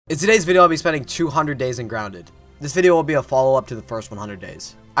In today's video, I'll be spending 200 days in Grounded. This video will be a follow-up to the first 100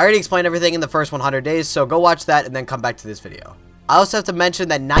 days. I already explained everything in the first 100 days, so go watch that and then come back to this video. I also have to mention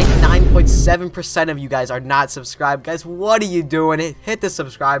that 99.7% of you guys are not subscribed. Guys, what are you doing? Hit the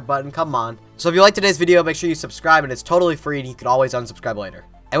subscribe button, come on. So if you like today's video, make sure you subscribe, and it's totally free, and you can always unsubscribe later.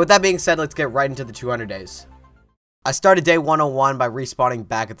 And with that being said, let's get right into the 200 days. I started day 101 by respawning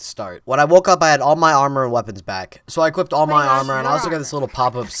back at the start. When I woke up, I had all my armor and weapons back. So I equipped all my armor, and I also got this little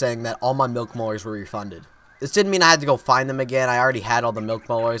pop-up saying that all my milk molars were refunded. This didn't mean I had to go find them again. I already had all the milk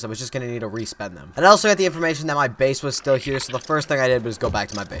molars. I was just going to need to respend them. And I also got the information that my base was still here, so the first thing I did was go back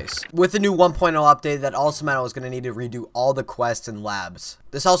to my base. With the new 1.0 update, that also meant I was going to need to redo all the quests and labs.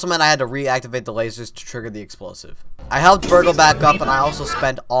 This also meant I had to reactivate the lasers to trigger the explosive. I helped Burgle back up, and I also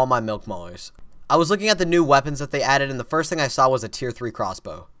spent all my milk molars. I was looking at the new weapons that they added, and the first thing I saw was a tier 3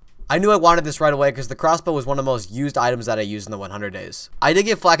 crossbow. I knew I wanted this right away because the crossbow was one of the most used items that I used in the 100 days. I did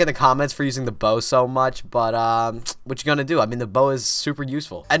get flack in the comments for using the bow so much, but what you gonna do? I mean, the bow is super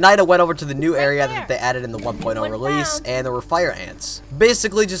useful. At night, I went over to the new area that they added in the 1.0 release, and there were fire ants.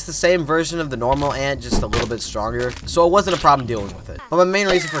 Basically just the same version of the normal ant, just a little bit stronger, so it wasn't a problem dealing with it. But my main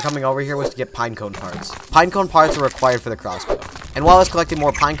reason for coming over here was to get pinecone parts. Pinecone parts are required for the crossbow. And while I was collecting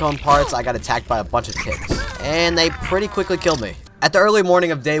more pinecone parts, I got attacked by a bunch of ticks, and they pretty quickly killed me. At the early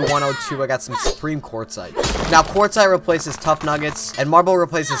morning of day 102, I got some Supreme Quartzite. Now, Quartzite replaces Tough Nuggets, and Marble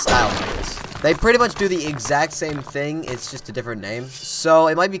replaces Style Nuggets. They pretty much do the exact same thing, it's just a different name. So,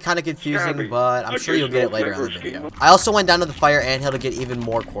 it might be kind of confusing, but I'm sure you'll get it later on in the video. I also went down to the Fire Anthill to get even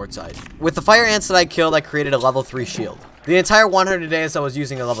more Quartzite. With the Fire Ants that I killed, I created a level 3 shield. The entire 100 days I was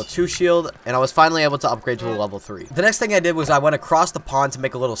using a level 2 shield, and I was finally able to upgrade to a level 3. The next thing I did was I went across the pond to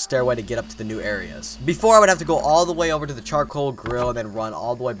make a little stairway to get up to the new areas. Before, I would have to go all the way over to the charcoal grill and then run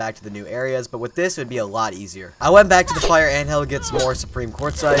all the way back to the new areas, but with this, it would be a lot easier. I went back to the Fire Anthill to get some more Supreme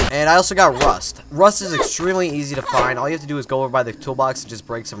Quartzite, and I also got Rust. Rust is extremely easy to find. All you have to do is go over by the toolbox and just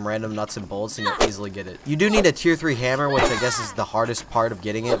break some random nuts and bolts, and you'll easily get it. You do need a tier 3 hammer, which I guess is the hardest part of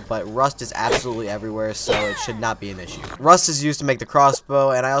getting it, but Rust is absolutely everywhere, so it should not be an issue. Rust is used to make the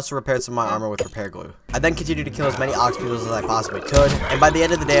crossbow, and I also repaired some of my armor with repair glue. I then continued to kill as many ox beetles as I possibly could, and by the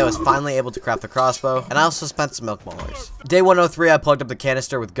end of the day I was finally able to craft the crossbow, and I also spent some milk molars. Day 103, I plugged up the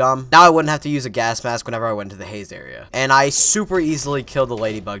canister with gum. Now I wouldn't have to use a gas mask whenever I went to the haze area, and I super easily killed the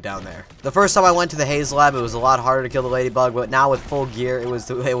ladybug down there. The first time I went to the haze lab, it was a lot harder to kill the ladybug, but now with full gear, it was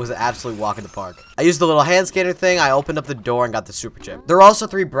an absolute walk in the park. I used the little hand scanner thing, I opened up the door and got the super chip. There were also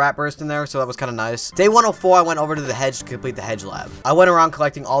 3 brat bursts in there, so that was kind of nice. Day 104, I went over to the hedge to complete the hedge lab. I went around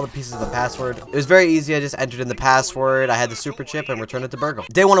collecting all the pieces of the password. It was very easy. I just entered in the password, I had the super chip, and returned it to Burgle.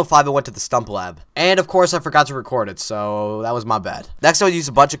 Day 105, I went to the stump lab. And of course, I forgot to record it, so that was my bad. Next, I would use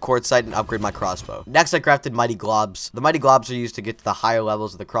a bunch of quartzite and upgrade my crossbow. Next, I crafted mighty globs. The mighty globs are used to get to the higher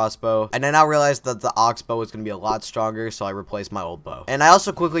levels of the crossbow. And I now realized that the ox bow is going to be a lot stronger, so I replaced my old bow. And I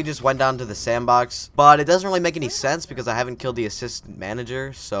also quickly just went down to the sandbox, but it doesn't really make any sense because I haven't killed the assistant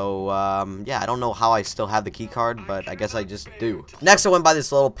manager, so yeah, I don't know how I still have the key card, but I guess I just do. Next, I went by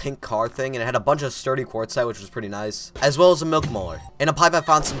this little pink car thing, and it had a bunch of sturdy quartzite, which was pretty nice, as well as a milk molar. In a pipe, I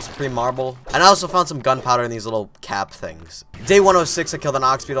found some Supreme Marble, and I also found some gunpowder in these little cap things. Day 106, I killed an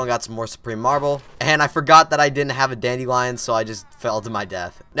ox beetle and got some more Supreme Marble, and I forgot that I didn't have a dandelion, so I just fell to my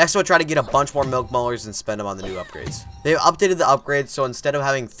death. Next, I'll try to get a bunch more milk molars and spend them on the new upgrades. They've updated the upgrades, so instead of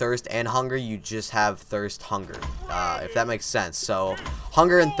having thirst and hunger, you just have thirst hunger, if that makes sense. So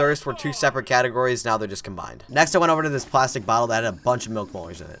hunger and thirst were 2 separate categories, now they're just combined. Next, I went over to this plastic bottle that had a bunch of milk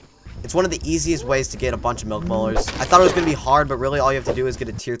molars in it. It's one of the easiest ways to get a bunch of milk molars. I thought it was going to be hard, but really all you have to do is get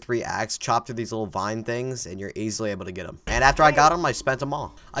a tier 3 axe, chop through these little vine things, and you're easily able to get them. And after I got them, I spent them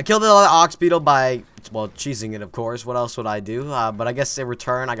all. I killed another ox beetle by, well, cheesing it, of course. What else would I do? But I guess in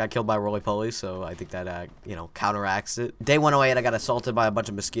return, I got killed by a roly-poly, so I think that, you know, counteracts it. Day 108, I got assaulted by a bunch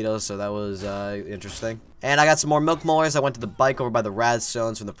of mosquitoes, so that was interesting. And I got some more milk molars. I went to the bike over by the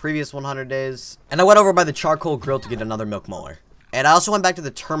radstones from the previous 100 days. And I went over by the charcoal grill to get another milk molar. And I also went back to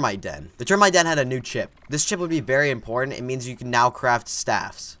the termite den. The termite den had a new chip. This chip would be very important. It means you can now craft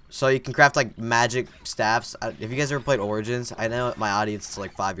staffs. So you can craft like magic staffs. Have you guys ever played Origins? I know my audience is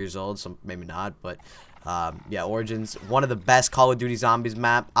like 5 years old, so maybe not, but yeah, Origins, one of the best Call of Duty Zombies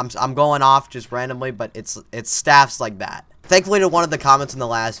map. I'm going off just randomly, but it's staffs like that. Thankfully, to one of the comments in the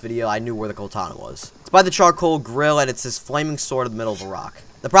last video, I knew where the katana was. It's by the charcoal grill, and it's this flaming sword in the middle of a rock.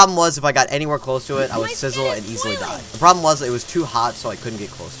 The problem was if I got anywhere close to it, I would sizzle and easily die. The problem was it was too hot, so I couldn't get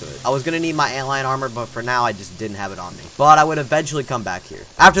close to it. I was going to need my antlion armor, but for now, I just didn't have it on me. But I would eventually come back here.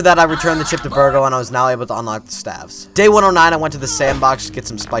 After that, I returned the chip to Virgo, and I was now able to unlock the staffs. Day 109, I went to the sandbox to get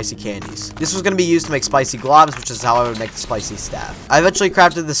some spicy candies. This was going to be used to make spicy globs, which is how I would make the spicy staff. I eventually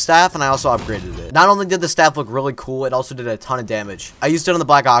crafted the staff, and I also upgraded it. Not only did the staff look really cool, it also did a ton of damage. I used it on the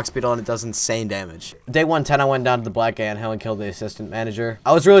Black Ox Beetle, and it does insane damage. Day 110, I went down to the Black Anthill and killed the assistant manager.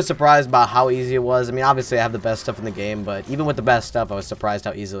 I was really surprised about how easy it was. I mean, obviously, I have the best stuff in the game, but even with the best stuff, I was surprised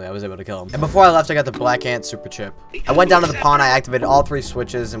how easily I was able to kill him. And before I left, I got the Black Ant Super Chip. I went down to the pond, I activated all 3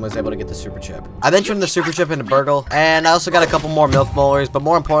 switches, and was able to get the Super Chip. I then turned the Super Chip into Burgle, and I also got a couple more milk molars, but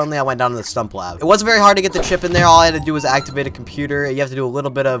more importantly, I went down to the Stump Lab. It wasn't very hard to get the chip in there. All I had to do was activate a computer. You have to do a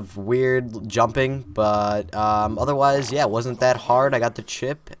little bit of weird jumping, but otherwise, yeah, it wasn't that hard. I got the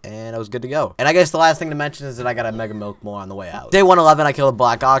chip, and I was good to go. And I guess the last thing to mention is that I got a Mega Milk Molar on the way out. Day 111, I killed a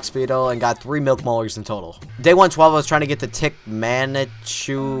Black Ox Beetle and got 3 milk molars in total. Day 112, I was trying to get the Tick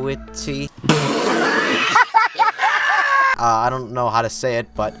Manichuity. I don't know how to say it,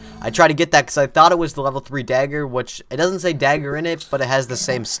 but I tried to get that because I thought it was the level 3 dagger, which it doesn't say dagger in it, but it has the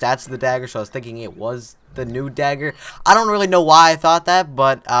same stats as the dagger, so I was thinking it was the new dagger. I don't really know why I thought that,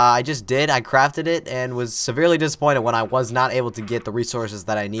 but I just did. I crafted it and was severely disappointed when I was not able to get the resources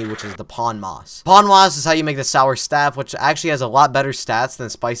that I need, which is the Pawn Moss. Pawn Moss is how you make the Sour Staff, which actually has a lot better stats than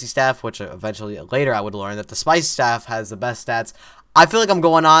Spicy Staff, which eventually later I would learn that the Spicy Staff has the best stats. I feel like I'm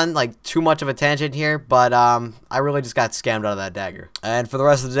going on like too much of a tangent here, but I really just got scammed out of that dagger. And for the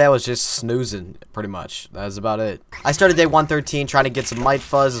rest of the day, I was just snoozing, pretty much. That was about it. I started day 113 trying to get some Might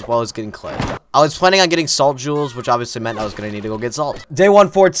Fuzz as well as getting clay. I was planning on getting salt jewels, which obviously meant I was going to need to go get salt. Day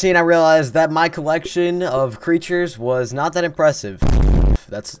 114, I realized that my collection of creatures was not that impressive.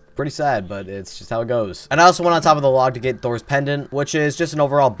 That's pretty sad, but it's just how it goes. And I also went on top of the log to get Thor's Pendant, which is just an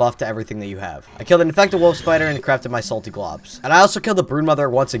overall buff to everything that you have. I killed an infected wolf spider and crafted my salty globs. And I also killed the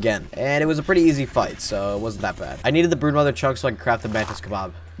broodmother once again. And it was a pretty easy fight, so it wasn't that bad. I needed the broodmother chunk so I could craft the mantis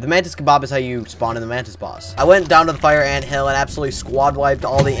kebab. The mantis kebab is how you spawn in the mantis boss. I went down to the fire ant hill and absolutely squad wiped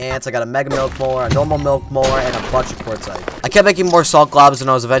all the ants. I got a mega milk molar, a normal milk molar, and a bunch of quartzite. I kept making more salt globs and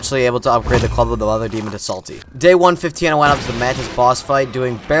I was eventually able to upgrade the club of the other demon to salty. Day 115, I went up to the mantis boss fight,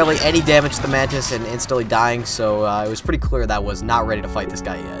 doing barely any damage to the mantis and instantly dying, so it was pretty clear that I was not ready to fight this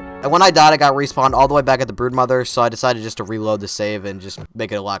guy yet. And when I died, I got respawned all the way back at the broodmother, so I decided just to reload the save and just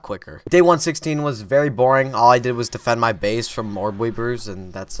make it a lot quicker. Day 116 was very boring. All I did was defend my base from orb weepers,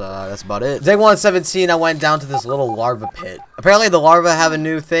 and that's about it. Day 117, I went down to this little larva pit. Apparently, the larvae have a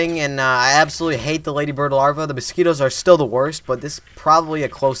new thing, and I absolutely hate the ladybird larva. The mosquitoes are still the worst, but this is probably a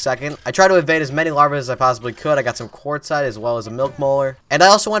close second. I tried to evade as many larvae as I possibly could. I got some quartzite as well as a milk molar, and I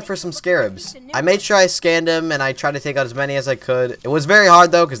also went for some scarabs. I made sure I scanned them, and I tried to take out as many as I could. It was very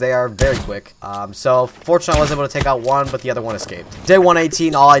hard, though, because they are very quick. So fortunately I was able to take out one, but the other one escaped. Day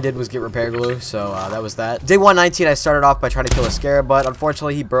 118, all I did was get repair glue, so that was that. Day 119, I started off by trying to kill a scarab, but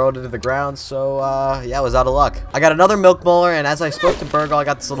unfortunately he burrowed into the ground, so yeah, I was out of luck. I got another milk molar, and as I spoke to Burgle, I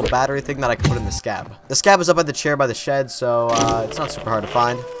got this little battery thing that I could put in the scab. The scab is up at the chair by the shed, so it's not super hard to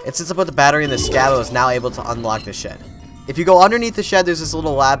find. And since I put the battery in the scab, I was now able to unlock the shed. If you go underneath the shed, there's this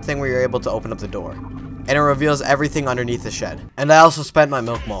little lab thing where you're able to open up the door. And it reveals everything underneath the shed. And I also spent my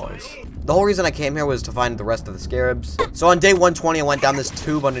milk molars. The whole reason I came here was to find the rest of the scarabs. So on day 120, I went down this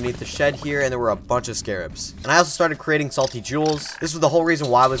tube underneath the shed here, and there were a bunch of scarabs. And I also started creating salty jewels. This was the whole reason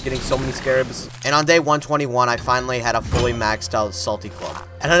why I was getting so many scarabs. And on day 121, I finally had a fully maxed out salty club.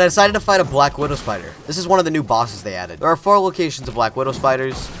 And I decided to fight a Black Widow spider. This is one of the new bosses they added. There are 4 locations of Black Widow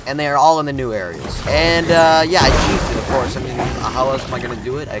spiders, and they are all in the new areas. And yeah, I cheated, of course. I mean, how else am I going to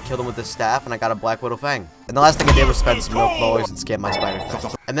do it? I killed him with this staff, and I got a Black Widow fang. And the last thing I did was spend some milk molars and scam my spider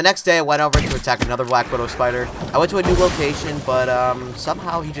thing. And the next day, I went over to attack another Black Widow spider. I went to a new location, but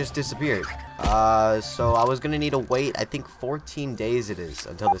somehow he just disappeared. So I was gonna need to wait, I think 14 days it is,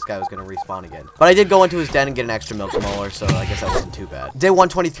 until this guy was gonna respawn again. But I did go into his den and get an extra milk molar, so I guess that wasn't too bad. Day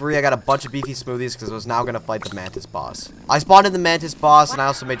 123, I got a bunch of beefy smoothies because I was now gonna fight the mantis boss. I spawned in the mantis boss, and I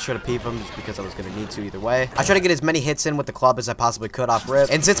also made sure to peep him just because I was gonna need to either way. I tried to get as many hits in with the club as I possibly could off rip,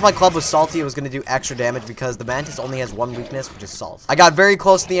 and since my club was salty, it was gonna do extra damage because the mantis only has one weakness, which is salt. I got very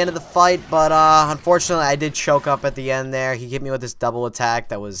close to the end of the fight, but unfortunately, I did choke up at the end there. He hit me with this double attack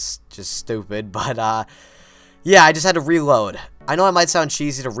that was just stupid, but yeah, I just had to reload. I know it might sound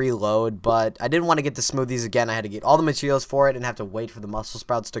cheesy to reload, but I didn't want to get the smoothies again. I had to get all the materials for it and have to wait for the muscle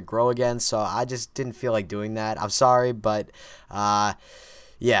sprouts to grow again, so I just didn't feel like doing that. I'm sorry, but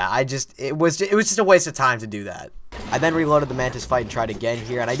yeah, it was just a waste of time to do that. I then reloaded the mantis fight and tried again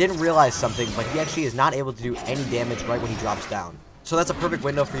here, and I didn't realize something, but he actually is not able to do any damage right when he drops down. So that's a perfect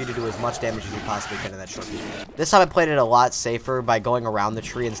window for you to do as much damage as you possibly can in that short period. This time I played it a lot safer by going around the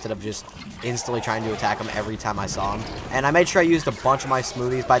tree instead of just instantly trying to attack him every time I saw him. And I made sure I used a bunch of my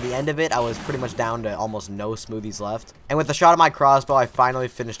smoothies. By the end of it, I was pretty much down to almost no smoothies left. And with the shot of my crossbow, I finally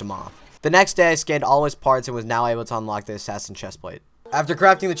finished him off. The next day, I scanned all his parts and was now able to unlock the assassin chestplate. After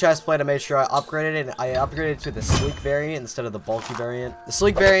crafting the chestplate, I made sure I upgraded it, and I upgraded to the sleek variant instead of the bulky variant. The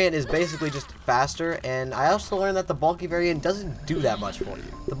sleek variant is basically just faster, and I also learned that the bulky variant doesn't do that much for you.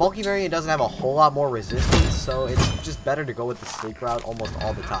 The bulky variant doesn't have a whole lot more resistance, so it's just better to go with the sleek route almost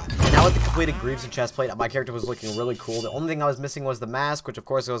all the time. And now with the completed greaves and chestplate, my character was looking really cool. The only thing I was missing was the mask, which of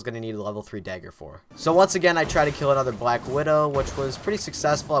course I was going to need a level 3 dagger for. So once again, I tried to kill another Black Widow, which was pretty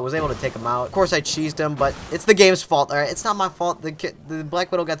successful. I was able to take him out. Of course, I cheesed him, but it's the game's fault. Alright, it's not my fault. The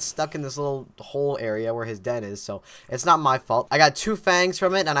Black Widow got stuck in this little hole area where his den is, so it's not my fault. I got 2 fangs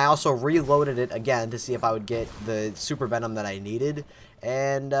from it, and I also reloaded it again to see if I would get the super venom that I needed.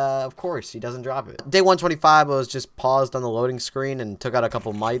 And, of course, he doesn't drop it. Day 125, I was just paused on the loading screen and took out a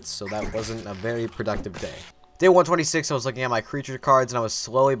couple mites, so that wasn't a very productive day. Day 126, I was looking at my creature cards, and I was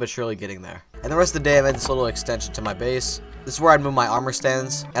slowly but surely getting there. And the rest of the day, I made this little extension to my base. This is where I'd move my armor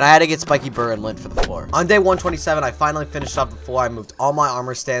stands, and I had to get spiky burr and lint for the floor. On day 127, I finally finished off the floor. I moved all my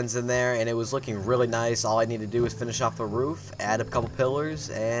armor stands in there, and it was looking really nice. All I needed to do was finish off the roof, add a couple pillars,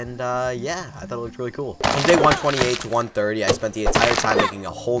 and yeah, I thought it looked really cool. From day 128 to 130, I spent the entire time making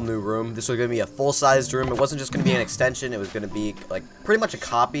a whole new room. This was going to be a full-sized room. It wasn't just going to be an extension. It was going to be like pretty much a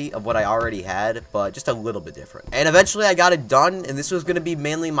copy of what I already had, but just a little bit different. And eventually, I got it done, and this was going to be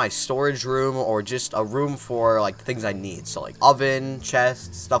mainly my storage room or just a room for like things I need. So like oven,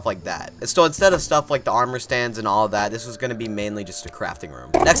 chest, stuff like that. And so instead of stuff like the armor stands and all of that, this was going to be mainly just a crafting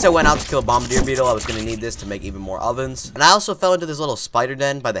room. Next, I went out to kill a bombardier beetle. I was going to need this to make even more ovens. And I also fell into this little spider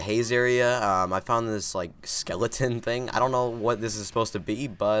den by the haze area. I found this like skeleton thing. I don't know what this is supposed to be,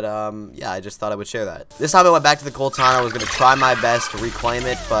 but yeah, I just thought I would share that. This time I went back to the coal town. I was going to try my best to reclaim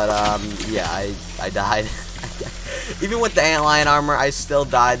it, but yeah, I died. Even with the antlion armor, I still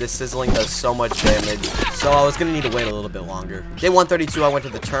died. The sizzling does so much damage, so I was going to need to wait a little bit longer. Day 132, I went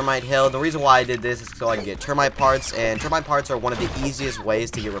to the termite hill. The reason why I did this is so I can get termite parts, and termite parts are one of the easiest ways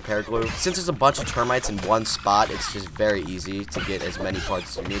to get repair glue. Since there's a bunch of termites in one spot, it's just very easy to get as many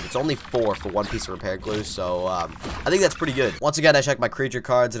parts as you need. It's only 4 for one piece of repair glue, so I think that's pretty good. Once again, I checked my creature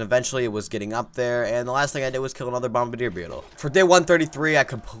cards, and eventually it was getting up there, and the last thing I did was kill another bombardier beetle. For day 133, I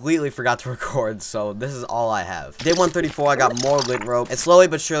completely forgot to record, so this is all I have. Day 134, I got more lint rope, and slowly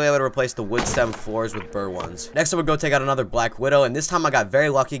but surely I would replace the wood stem floors with burr ones. Next, I would go take out another Black Widow, and this time I got very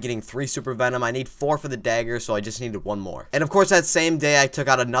lucky getting 3 super venom. I need 4 for the dagger, so I just needed 1 more. And of course, that same day, I took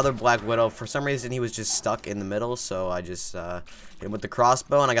out another Black Widow. For some reason, he was just stuck in the middle, so I just hit him with the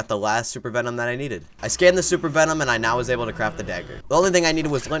crossbow, and I got the last super venom that I needed. I scanned the super venom, and I now was able to craft the dagger. The only thing I needed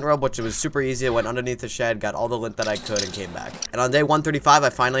was lint rope, which was super easy. I went underneath the shed, got all the lint that I could, and came back. And on day 135, I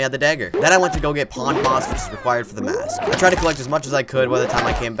finally had the dagger. Then I went to go get pond moss, which is required for the mask. I tried to collect as much as I could by the time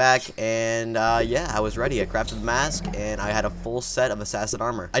I came back, and yeah, I was ready. I crafted the mask, and I had a full set of assassin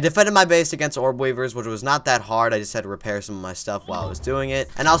armor. I defended my base against orb weavers, which was not that hard. I just had to repair some of my stuff while I was doing it,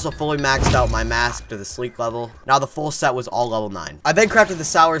 and also fully maxed out my mask to the sleek level. Now the full set was all level 9. I then crafted the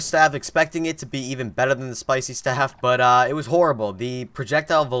sour staff, expecting it to be even better than the spicy staff, but it was horrible. The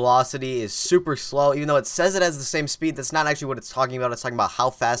projectile velocity is super slow, even though it says it has the same speed. That's not actually what it's talking about. It's talking about how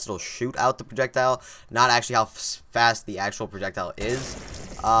fast it'll shoot out the projectile, not actually how fast the actual projectile is.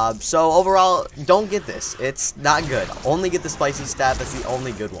 So overall, don't get this. It's not good. Only get the spicy staff. That's the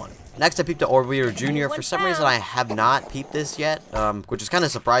only good one. Next, I peeped the Orb Weaver Jr. For some reason, I have not peeped this yet, which is kind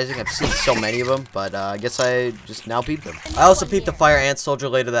of surprising. I've seen so many of them, but I guess I just now peeped them. I also peeped the Fire Ant Soldier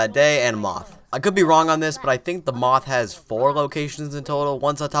later that day, and Moth. I could be wrong on this, but I think the Moth has 4 locations in total.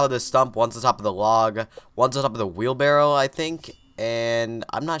 One's on top of the stump, one's on top of the log, one's on top of the wheelbarrow, I think. And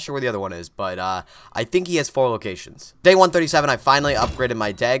I'm not sure where the other one is, but I think he has 4 locations. Day 137, I finally upgraded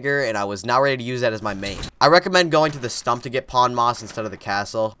my dagger, and I was now ready to use that as my main. I recommend going to the stump to get pond moss instead of the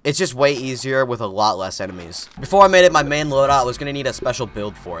castle. It's just way easier with a lot less enemies. Before I made it my main loadout, I was going to need a special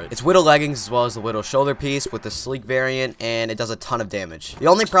build for it. It's Widow leggings as well as the Widow shoulder piece with the sleek variant, and it does a ton of damage. The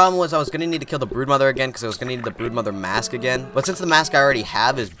only problem was I was going to need to kill the Broodmother again because I was going to need the Broodmother mask again. But since the mask I already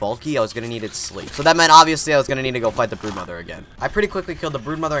have is bulky, I was going to need it sleek. So that meant obviously I was going to need to go fight the Broodmother again. I pretty quickly killed the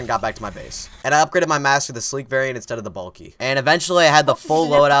Broodmother and got back to my base. And I upgraded my mask to the sleek variant instead of the bulky. And eventually I had the full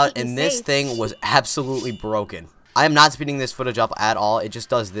loadout, and this thing was absolutely broken. I am not speeding this footage up at all. It just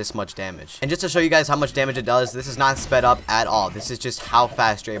does this much damage. And just to show you guys how much damage it does, this is not sped up at all. This is just how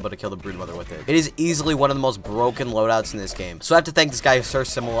fast you're able to kill the Broodmother with it. It is easily one of the most broken loadouts in this game. So I have to thank this guy Sir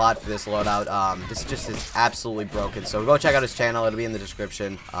Sim a lot for this loadout. This just is absolutely broken. So go check out his channel. It'll be in the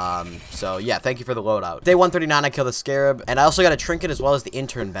description. So yeah, thank you for the loadout. Day 139, I killed the Scarab, and I also got a trinket as well as the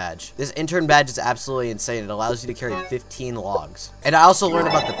intern badge. This intern badge is absolutely insane. It allows you to carry 15 logs. And I also learned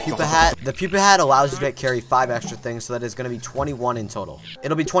about the pupa hat. The pupa hat allows you to carry 5 extra things, so that is going to be 21 in total.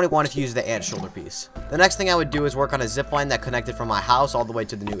 It'll be 21 if you use the ant shoulder piece. The next thing I would do is work on a zip line that connected from my house all the way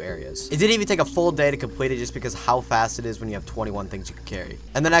to the new areas. It didn't even take a full day to complete it just because how fast it is when you have 21 things you can carry.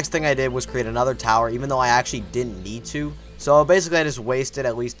 And the next thing I did was create another tower, even though I actually didn't need to. So basically I just wasted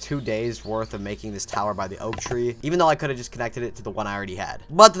at least 2 days worth of making this tower by the oak tree, even though I could have just connected it to the one I already had.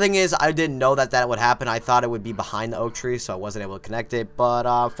 But the thing is, I didn't know that that would happen. I thought it would be behind the oak tree, so I wasn't able to connect it.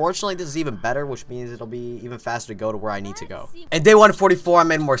 But fortunately, this is even better, which means it'll be even faster to go to where I need to go. And day 144, I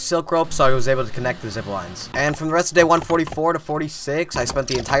made more silk rope, so I was able to connect the zip lines. And from the rest of day 144 to 46, I spent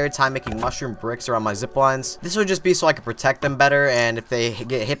the entire time making mushroom bricks around my zip lines. This would just be so I could protect them better, and if they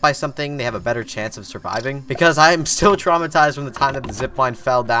get hit by something, they have a better chance of surviving. Because I am still traumatized from the time that the zip line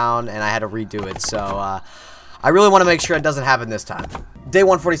fell down and I had to redo it, so I really want to make sure it doesn't happen this time. Day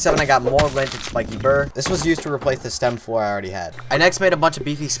 147, I got more lint and spiky burr. This was used to replace the stem floor I already had. I next made a bunch of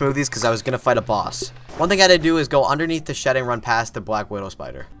beefy smoothies because I was going to fight a boss. One thing I had to do is go underneath the shed and run past the black widow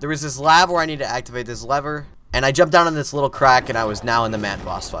spider. There was this lab where I needed to activate this lever, and I jumped down in this little crack and I was now in the man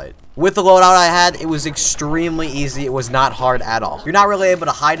boss fight. With the loadout I had, it was extremely easy. It was not hard at all. You're not really able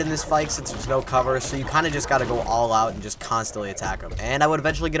to hide in this fight since there's no cover, so you kind of just got to go all out and just constantly attack him. And I would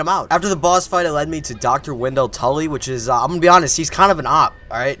eventually get him out. After the boss fight, it led me to Dr. Wendell Tully, which is, I'm going to be honest, he's kind of an op,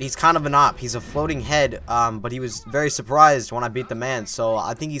 alright? He's kind of an op. He's a floating head, but he was very surprised when I beat the man, so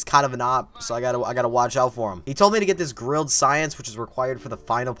I think he's kind of an op, so I gotta watch out for him. He told me to get this grilled science, which is required for the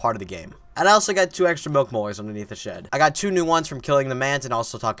final part of the game. And I also got 2 extra milk molars underneath the shed. I got 2 new ones from killing the mant and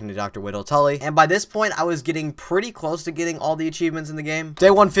also talking to Dr. Wendell Tully. And by this point, I was getting pretty close to getting all the achievements in the game. Day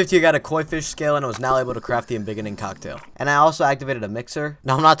 150, I got a koi fish scale and I was now able to craft the embiggening cocktail. And I also activated a mixer.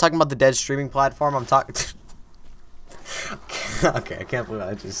 Now, I'm not talking about the dead streaming platform. I'm talking... Okay, I can't believe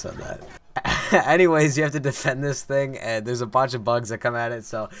I just said that. Anyways, you have to defend this thing, and there's a bunch of bugs that come at it,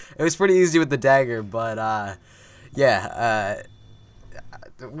 so it was pretty easy with the dagger, but, yeah,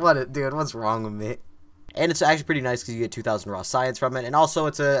 dude, what's wrong with me? And it's actually pretty nice because you get 2,000 raw science from it. And also,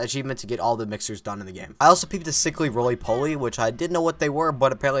 it's an achievement to get all the mixers done in the game. I also peeped a sickly roly-poly, which I didn't know what they were,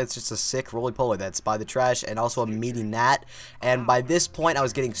 but apparently it's just a sick roly-poly that's by the trash, and also a meaty gnat. And by this point, I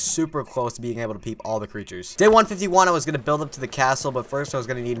was getting super close to being able to peep all the creatures. Day 151, I was going to build up to the castle, but first I was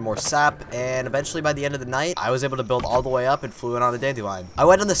going to need more sap. And eventually, by the end of the night, I was able to build all the way up and flew in on the dandelion. I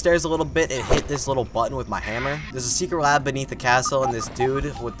went on the stairs a little bit and hit this little button with my hammer. There's a secret lab beneath the castle, and this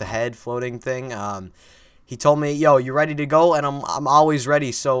dude with the head floating thing, he told me, yo, you ready to go? And I'm always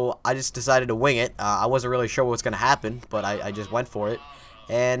ready, so I just decided to wing it. I wasn't really sure what was going to happen, but I just went for it.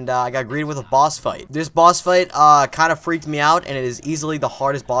 And I got greeted with a boss fight. This boss fight kind of freaked me out, and it is easily the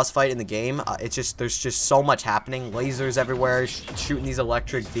hardest boss fight in the game. There's just so much happening. Lasers everywhere, shooting these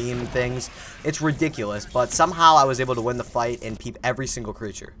electric beam things. It's ridiculous, but somehow I was able to win the fight and peep every single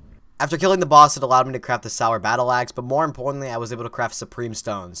creature. After killing the boss, it allowed me to craft the Sour Battle Axe, but more importantly, I was able to craft Supreme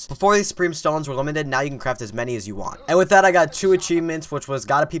Stones. Before these Supreme Stones were limited, now you can craft as many as you want. And with that, I got 2 achievements, which was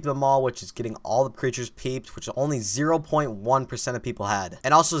Gotta Peep Them All, which is getting all the creatures peeped, which only 0.1% of people had.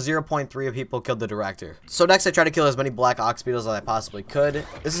 And also 0.3 of people killed the director. So next, I tried to kill as many black ox beetles as I possibly could.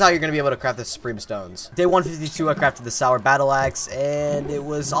 This is how you're going to be able to craft the Supreme Stones. Day 152, I crafted the Sour Battle Axe, and it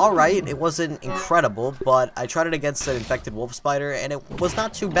was alright. It wasn't incredible, but I tried it against an infected wolf spider, and it was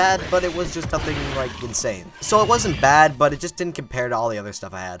not too bad, but it was just nothing like insane. So it wasn't bad, but it just didn't compare to all the other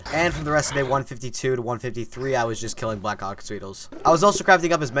stuff I had. And from the rest of day 152 to 153, I was just killing black ox beetles. I was also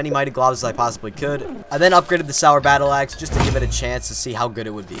crafting up as many mighty globs as I possibly could. I then upgraded the Sour Battle Axe just to give it a chance to see how good it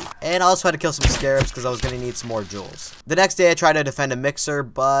would be. And I also had to kill some scarabs because I was going to need some more jewels. The next day I tried to defend a mixer,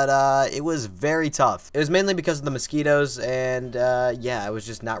 but it was very tough. It was mainly because of the mosquitoes, and yeah, I was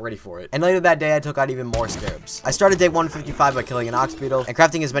just not ready for it. And later that day I took out even more scarabs. I started day 155 by killing an ox beetle and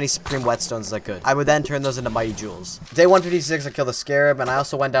crafting as many supreme whetstones as I could. I would then turn those into mighty jewels. Day 156 I killed a scarab, and I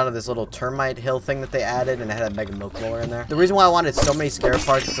also went down to this little termite hill thing that they added, and it had a mega milk roller in there. The reason why I wanted so many scarab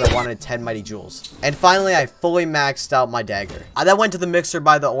parts is because I wanted 10 mighty jewels. And finally I fully maxed out my dagger. I then went to the mixer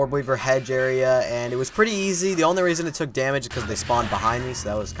by the orb weaver hedge area, and it was pretty easy. The only reason it took damage is because they spawned behind me, so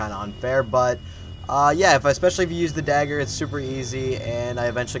that was kind of unfair, but Yeah, especially if you use the dagger, it's super easy, and I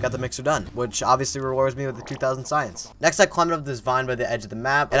eventually got the mixer done, which obviously rewards me with the 2000 science. Next, I climbed up this vine by the edge of the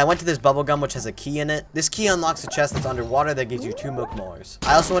map, and I went to this bubble gum, which has a key in it. This key unlocks a chest that's underwater that gives you 2 milk molars.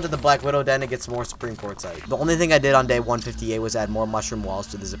 I also went to the Black Widow den to get some more Supreme Quartzite. The only thing I did on day 158 was add more mushroom walls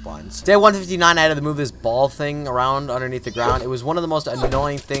to the zip lines. Day 159, I had to move this ball thing around underneath the ground. It was one of the most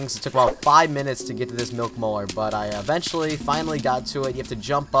annoying things. It took about 5 minutes to get to this milk molar, but I eventually finally got to it. You have to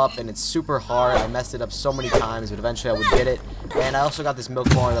jump up, and it's super hard. I messed it up so many times, but eventually I would get it. And I also got this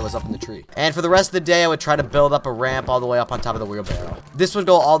milk molar that was up in the tree. And for the rest of the day, I would try to build up a ramp all the way up on top of the wheelbarrow. This would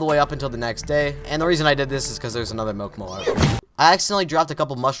go all the way up until the next day, and the reason I did this is because there's another milk molar. I accidentally dropped a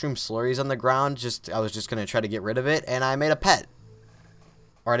couple mushroom slurries on the ground. I was just going to try to get rid of it, and I made a pet.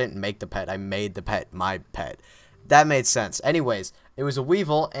 Or I didn't make the pet, I made the pet my pet. That made sense. Anyways, it was a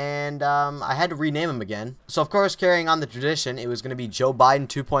weevil, and I had to rename him again. So, of course, carrying on the tradition, it was going to be Joe Biden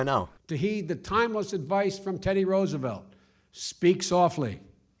 2.0. To heed the timeless advice from Teddy Roosevelt, speak softly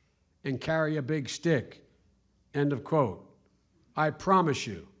and carry a big stick. End of quote. I promise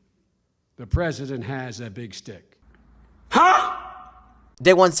you, the president has a big stick. Huh?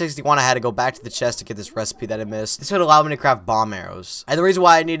 Day 161, I had to go back to the chest to get this recipe that I missed. This would allow me to craft bomb arrows. And the reason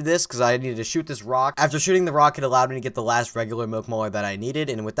why I needed this, because I needed to shoot this rock. After shooting the rock, it allowed me to get the last regular milk molar that I needed,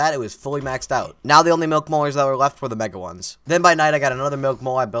 and with that, it was fully maxed out. Now the only milk molars that were left were the mega ones. Then by night, I got another milk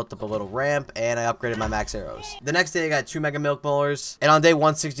molar, I built up a little ramp, and I upgraded my max arrows. The next day, I got 2 mega milk molars, and on day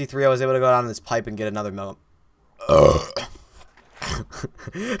 163, I was able to go down this pipe and get another milk.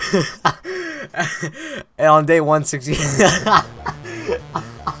 And on day 160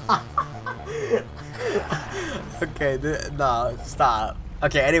 okay, no, stop.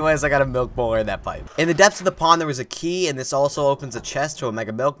 Okay, anyways, I got a milk molar in that pipe. In the depths of the pond, there was a key, and this also opens a chest to a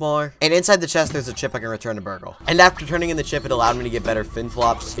mega milk molar. And inside the chest, there's a chip I can return to Burgle. And after turning in the chip, it allowed me to get better fin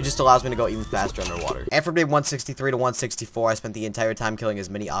flops. It just allows me to go even faster underwater. And from day 163 to 164, I spent the entire time killing as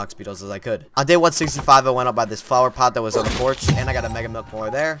many ox beetles as I could. On day 165, I went up by this flower pot that was on the porch, and I got a mega milk molar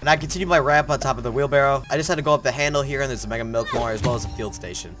there. And I continued my ramp on top of the wheelbarrow. I just had to go up the handle here, and there's a mega milk molar as well as a field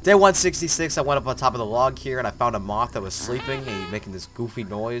station. Day 166, I went up on top of the log here, and I found a moth that was sleeping, and he making this goofy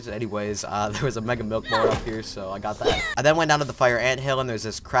noise. Anyways, there was a mega milk molar up here, so I got that. I then went down to the fire anthill, and there's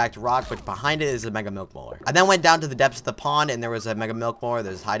this cracked rock, which behind it is a mega milk molar. I then went down to the depths of the pond, and there was a mega milk molar that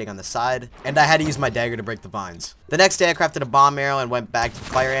was hiding on the side, and I had to use my dagger to break the vines. The next day, I crafted a bomb arrow and went back to the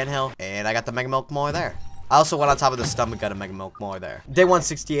fire anthill, and I got the mega milk molar there. I also went on top of the stomach, got a mega milk molar there. Day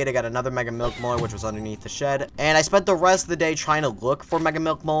 168, I got another mega milk molar, which was underneath the shed. And I spent the rest of the day trying to look for mega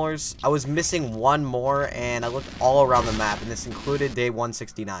milk molars. I was missing one more, and I looked all around the map, and this included day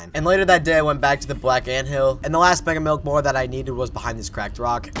 169. And later that day, I went back to the black anthill, and the last mega milk molar that I needed was behind this cracked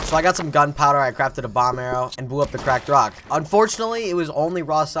rock. So I got some gunpowder, I crafted a bomb arrow, and blew up the cracked rock. Unfortunately, it was only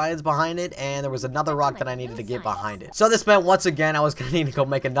raw science behind it, and there was another rock that I needed to get behind it. So this meant once again, I was gonna need to go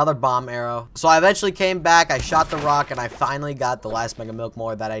make another bomb arrow. So I eventually came back, I shot the rock, and I finally got the last mega milk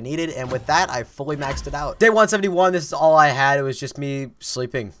molar that I needed, and with that, I fully maxed it out. Day 171, this is all I had. It was just me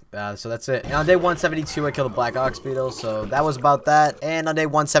sleeping, so that's it. And on day 172, I killed a black ox beetle, so that was about that. And on day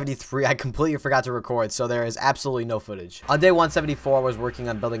 173, I completely forgot to record, so there is absolutely no footage. On day 174, I was working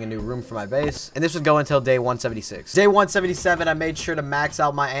on building a new room for my base, and this would go until day 176. Day 177, I made sure to max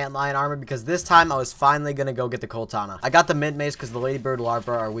out my antlion armor, because this time I was finally gonna go get the Coltana. I got the mint mace because the ladybird larvae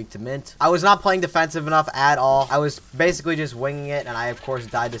are weak to mint. I was not playing defensive enough at all. I was basically just winging it, and I of course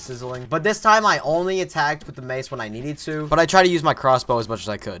died to sizzling. But this time I only attacked with the mace when I needed to, but I tried to use my crossbow as much as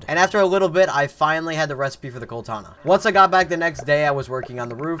I could. And after a little bit, I finally had the recipe for the Coltana. Once I got back the next day, I was working on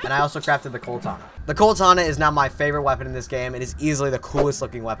the roof, and I also crafted the Coltana. The Coltana is now my favorite weapon in this game. It is easily the coolest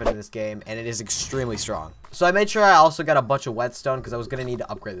looking weapon in this game, and it is extremely strong. So I made sure I also got a bunch of whetstone because I was going to need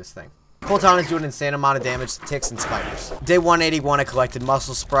to upgrade this thing. Coltana is doing an insane amount of damage to ticks and spiders. Day 181, I collected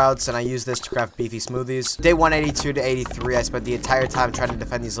mussel sprouts, and I used this to craft beefy smoothies. Day 182 to 83, I spent the entire time trying to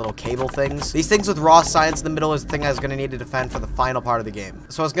defend these little cable things. These things with raw science in the middle is the thing I was going to need to defend for the final part of the game.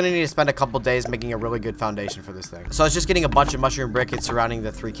 So I was going to need to spend a couple days making a really good foundation for this thing. So I was just getting a bunch of mushroom briquettes surrounding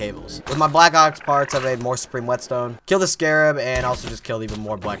the 3 cables. With my black ox parts, I made more supreme whetstone, killed the scarab, and also just killed even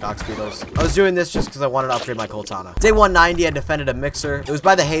more black ox beetles. I was doing this just because I wanted to upgrade my Coltana. Day 190, I defended a mixer. It was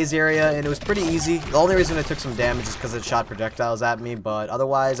by the haze area, and it was pretty easy. The only reason it took some damage is because it shot projectiles at me, but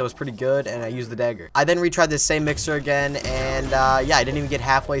otherwise I was pretty good, and I used the dagger. I then retried this same mixer again, and yeah, I didn't even get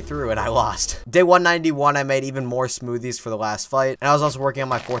halfway through, and I lost. Day 191, I made even more smoothies for the last fight, and I was also working on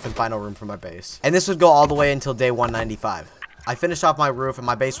my 4th and final room for my base. And this would go all the way until day 195. I finished off my roof and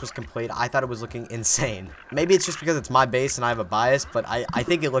my base was complete. I thought it was looking insane. Maybe it's just because it's my base and I have a bias, but I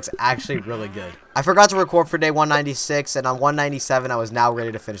think it looks actually really good. I forgot to record for day 196, and on 197 I was now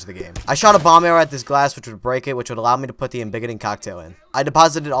ready to finish the game. I shot a bomb arrow at this glass which would break it, which would allow me to put the embiggening cocktail in. I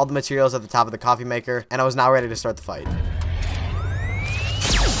deposited all the materials at the top of the coffee maker, and I was now ready to start the fight.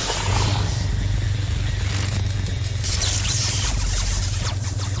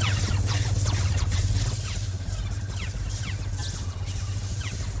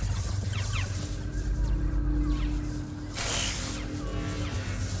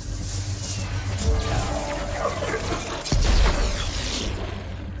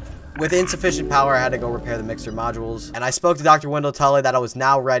 With insufficient power, I had to go repair the mixer modules, and I spoke to Dr. Wendell Tully that I was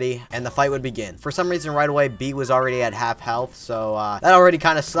now ready, and the fight would begin. For some reason, right away, B was already at half health, so that already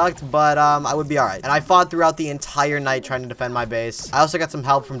kind of sucked, but I would be alright. And I fought throughout the entire night trying to defend my base. I also got some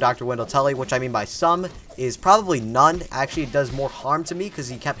help from Dr. Wendell Tully, which I mean by some is probably none. Actually, it does more harm to me because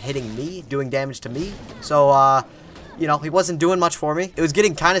he kept hitting me, doing damage to me. So, you know, he wasn't doing much for me. It was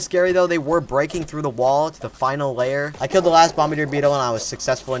getting kind of scary, though. They were breaking through the wall to the final layer. I killed the last bombardier beetle, and I was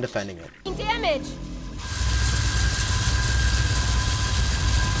successful in defending it. Damage!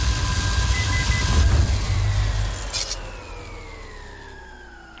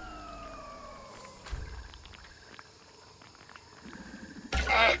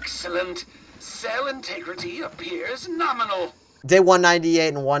 Excellent. Cell integrity appears nominal. Day 198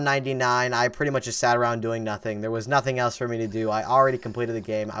 and 199, I pretty much just sat around doing nothing. There was nothing else for me to do. I already completed the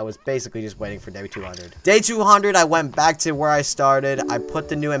game. I was basically just waiting for day 200. Day 200, I went back to where I started. I put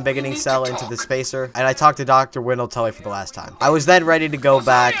the new embiggening cell into the spacer, and I talked to Dr. Wendell Tully for the last time. I was then ready to go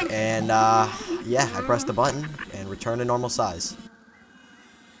back, and yeah, I pressed the button and returned to normal size.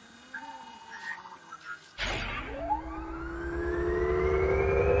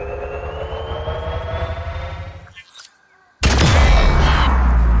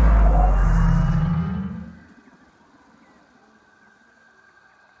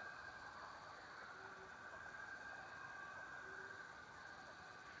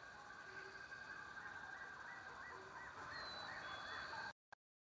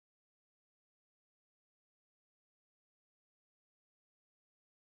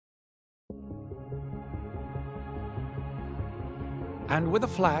 And with a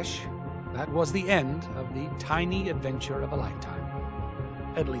flash, that was the end of the tiny adventure of a lifetime.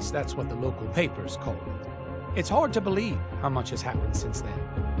 At least that's what the local papers call it. It's hard to believe how much has happened since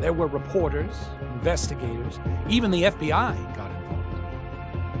then. There were reporters, investigators, even the FBI got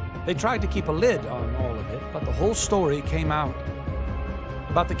involved. They tried to keep a lid on all of it, but the whole story came out.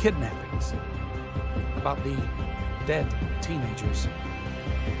 About the kidnappings, about the dead teenagers,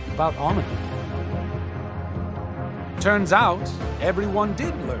 about Armageddon. Turns out, everyone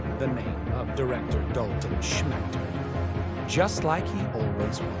did learn the name of Director Dalton Schmechter, just like he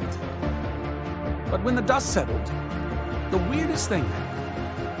always would. But when the dust settled, the weirdest thing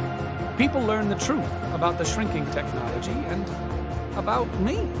happened. People learned the truth about the shrinking technology and about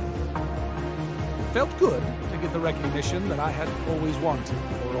me. It felt good to get the recognition that I had always wanted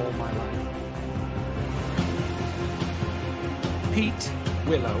for all my life. Pete,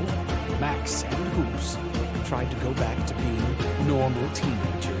 Willow, Max, and Hoops tried to go back to being normal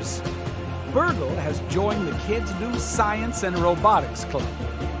teenagers. Burgle has joined the Kids Do Science and Robotics Club.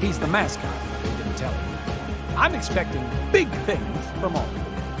 He's the mascot, they didn't tell him. I'm expecting big things from all of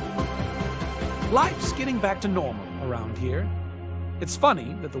them. Life's getting back to normal around here. It's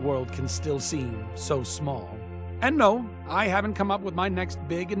funny that the world can still seem so small. And no, I haven't come up with my next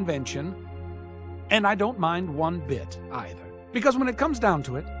big invention. And I don't mind one bit either. Because when it comes down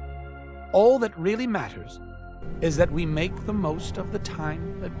to it, all that really matters is that we make the most of the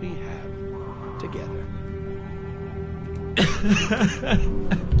time that we have together.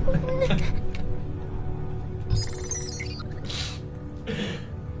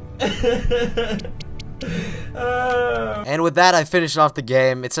 And with that, I finished off the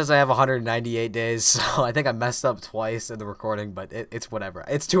game. It says I have 198 days, so I think I messed up twice in the recording, but it's whatever.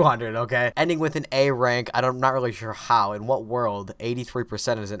 It's 200, okay? Ending with an A rank. I'm not really sure how, in what world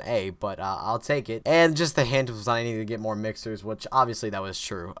 83% is an A, but I'll take it. And just the hint was I needed to get more mixers, which obviously that was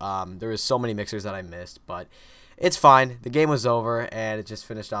true. There was so many mixers that I missed, but it's fine. The game was over, and it just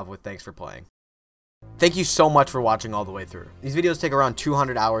finished off with thanks for playing. Thank you so much for watching all the way through. These videos take around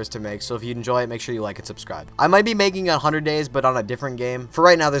 200 hours to make, so if you enjoy it, make sure you like and subscribe. I might be making 100 days, but on a different game. For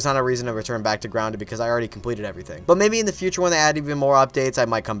right now, there's not a reason to return back to Grounded because I already completed everything. But maybe in the future when they add even more updates, I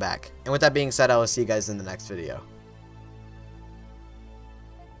might come back. And with that being said, I will see you guys in the next video.